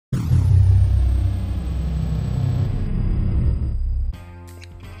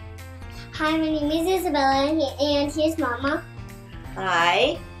Hi, my name is Isabella, and here's Mama.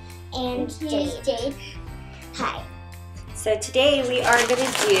 Hi. And here's Jade. Hi. So today we are going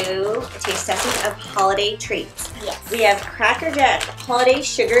to do a taste testing of holiday treats. Yes. We have Cracker Jack Holiday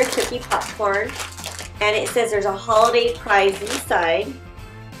Sugar Cookie Popcorn, and it says there's a holiday prize inside.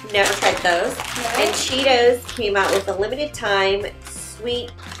 Never tried those. No. And Cheetos came out with a limited time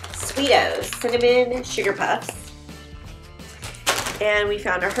Sweetos Cinnamon Sugar Puffs. And we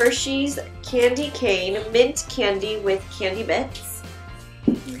found a Hershey's Candy Cane Mint Candy with Candy Bits.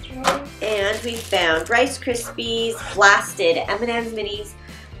 And we found Rice Krispies Blasted M&M's Minis.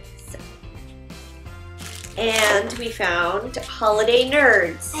 And we found Holiday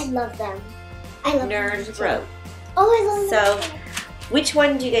Nerds. I love them. I love Nerds them. Rope. Oh, I love them. So, which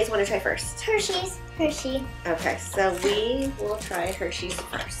one do you guys want to try first? Hershey's. Hershey. Okay, so we will try Hershey's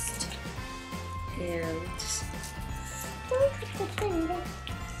first. And Don't put the thing there.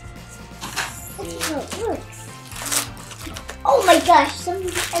 That's how it works. Oh my gosh, it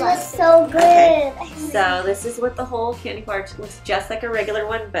looks so good. Okay. So this is what the whole candy bar looks just like a regular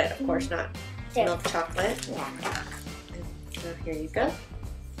one, but of course not milk chocolate. Yeah. So here you go.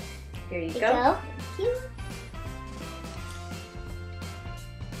 Here you go. Thank you.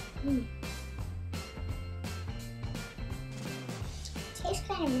 Tastes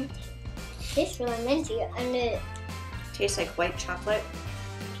kind of minty. Tastes really minty, and it Tastes like white chocolate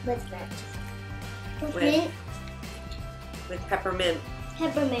with mint. With With- mint, with peppermint.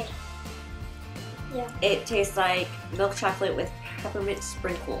 peppermint. Yeah. It tastes like milk chocolate with peppermint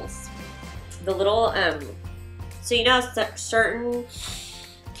sprinkles. The little so you know certain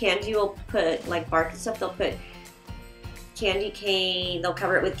candy will put like bark and stuff. They'll put candy cane. They'll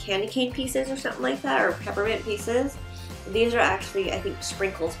cover it with candy cane pieces or something like that, or peppermint pieces. These are actually, I think,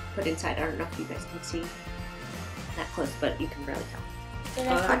 sprinkles put inside. I don't know if you guys can see that close, but you can really tell. So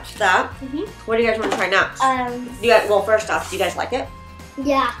that's that. What do you guys want to try next? You guys, well, first off, do you guys like it?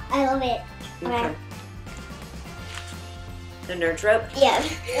 Yeah, I love it. Okay. The Nerds Rope? Yeah.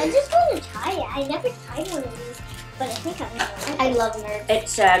 I just want to try it. I never tried one of these, but I think I'm gonna like it. I love nerds. It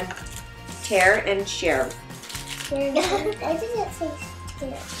said tear and share. Why did it say share?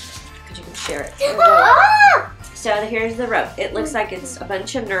 Because you can share it. Ah! So here's the rope. It looks like it's a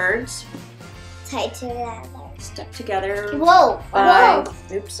bunch of nerds Tied together. stuck together. Whoa! By,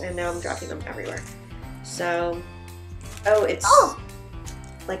 Whoa! oops, and now I'm dropping them everywhere. So, oh, it's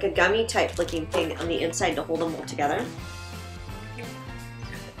like a gummy type looking thing on the inside to hold them all together.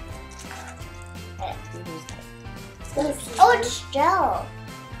 Oh, it's gel.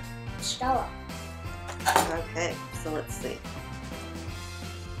 It's gel. Okay, so let's see.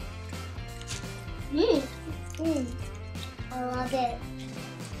 I love it.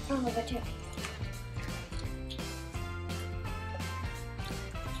 I love it too.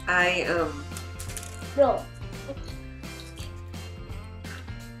 Roll.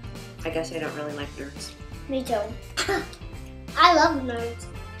 I guess I don't really like nerds. Me too. I love nerds.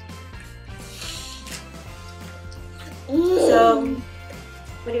 So,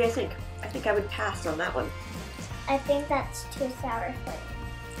 what do you guys think? I think I would pass on that one. I think that's too sour for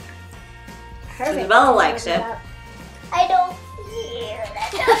me. Isabella likes it. I don't hear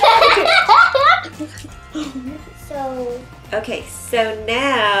that. So. Okay, so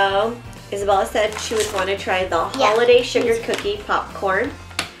now Isabella said she would want to try the Holiday Sugar Cookie Popcorn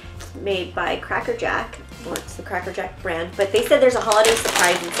made by Cracker Jack. Well, it's the Cracker Jack brand, but they said there's a holiday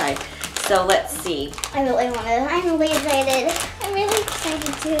surprise inside. So let's see. I really want it. I'm really excited. I'm really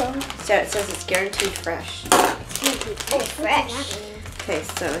excited too. So it says it's guaranteed fresh. Oh, fresh. Okay,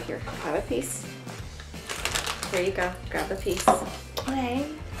 so here, have a piece. Here you go, grab a piece. Okay.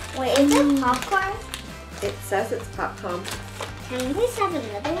 Wait, is it popcorn? It says it's popcorn. Can we please have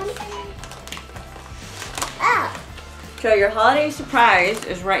another one? Ah. So your holiday surprise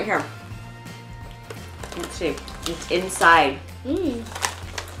is right here. Let's see, it's inside.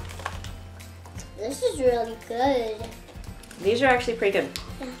 This is really good. These are actually pretty good.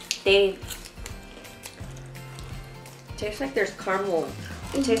 Yeah. They taste like there's caramel.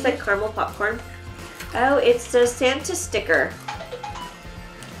 It tastes like caramel popcorn. Oh, it's a Santa sticker.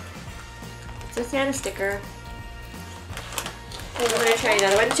 It's a Santa sticker. I'm gonna try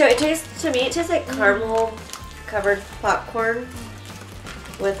another one. So it tastes, to me, it tastes like caramel covered popcorn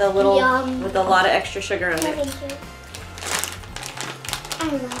with a little, with a lot of extra sugar on it. I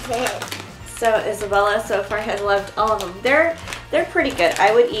love it. So Isabella so far has loved all of them. They're pretty good.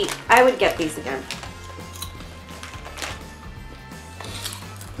 I would get these again.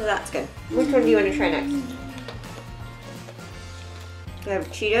 So that's good. Which one do you want to try next? Do you have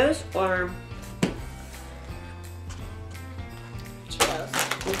Cheetos or? Cheetos.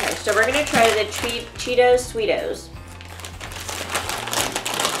 Okay, so we're gonna try the Cheetos Sweetos.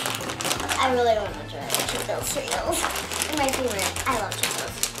 I really want to try Cheetos Sweetos. They're my favorite. I love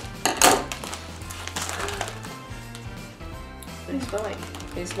Cheetos. What do you smell like?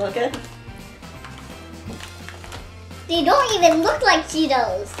 Do you smell good? They don't even look like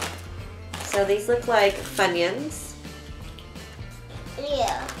Cheetos. So these look like Funyuns.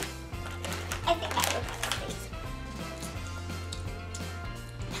 Yeah. I think I look like these.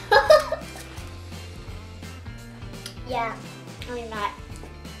 Yeah. I mean not.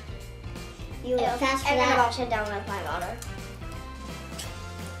 You were fast for that. I'm gonna wash it down with my water.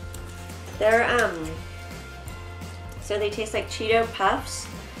 They're so they taste like Cheeto Puffs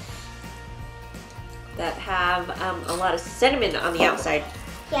that have a lot of cinnamon on the outside.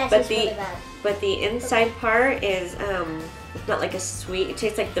 Yeah, but it's really bad. But the inside part is it's not like a sweet. It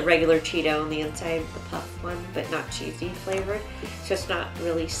tastes like the regular Cheeto on the inside, the puff one, but not cheesy flavored. So it's not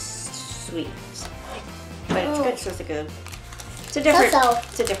really sweet, but it's good. So it's good. It's a different.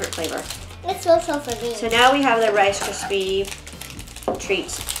 It's a different flavor. It's so for me. So now we have the Rice Krispie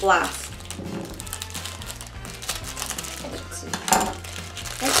Treats Blast.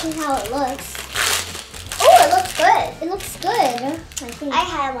 Let's see how it looks. Oh, it looks good. It looks good. I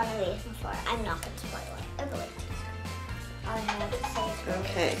had one of these before. I'm not going to spoil it. It really tastes good. All I have to say is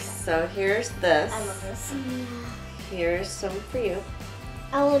Okay, so here's this. I love this. Here's some for you.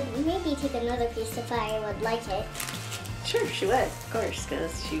 I would maybe take another piece if I would like it. Sure, she would, of course,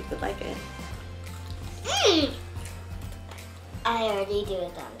 because she would like it. I already do a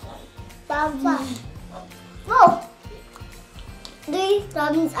thumbs up. Thumbs up. Whoa! 3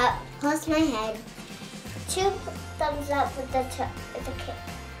 thumbs up plus my head. 2 thumbs up with the kick.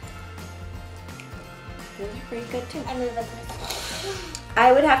 Those are pretty good too. I move it.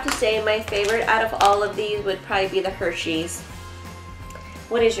 I would have to say my favorite out of all of these would probably be the Hershey's.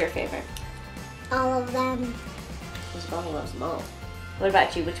 What is your favorite? All of them. Isabella loves them all. What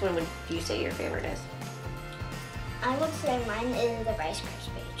about you? Which one would you say your favorite is? I would say mine is the Rice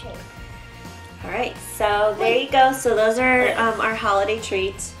Krispie treat. All right, so there you go. So those are our holiday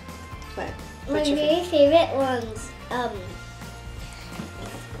treats. What? My very favorite ones.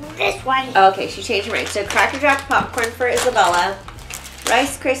 This one. Okay, she changed her mind. So Cracker Jack popcorn for Isabella,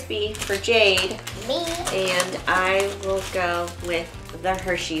 Rice Krispie for Jade, Me. and I will go with the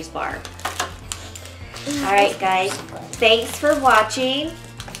Hershey's bar. All right, guys. Thanks for watching,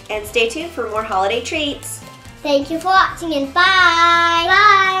 and stay tuned for more holiday treats. Thank you for watching, and bye.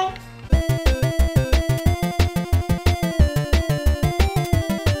 Bye.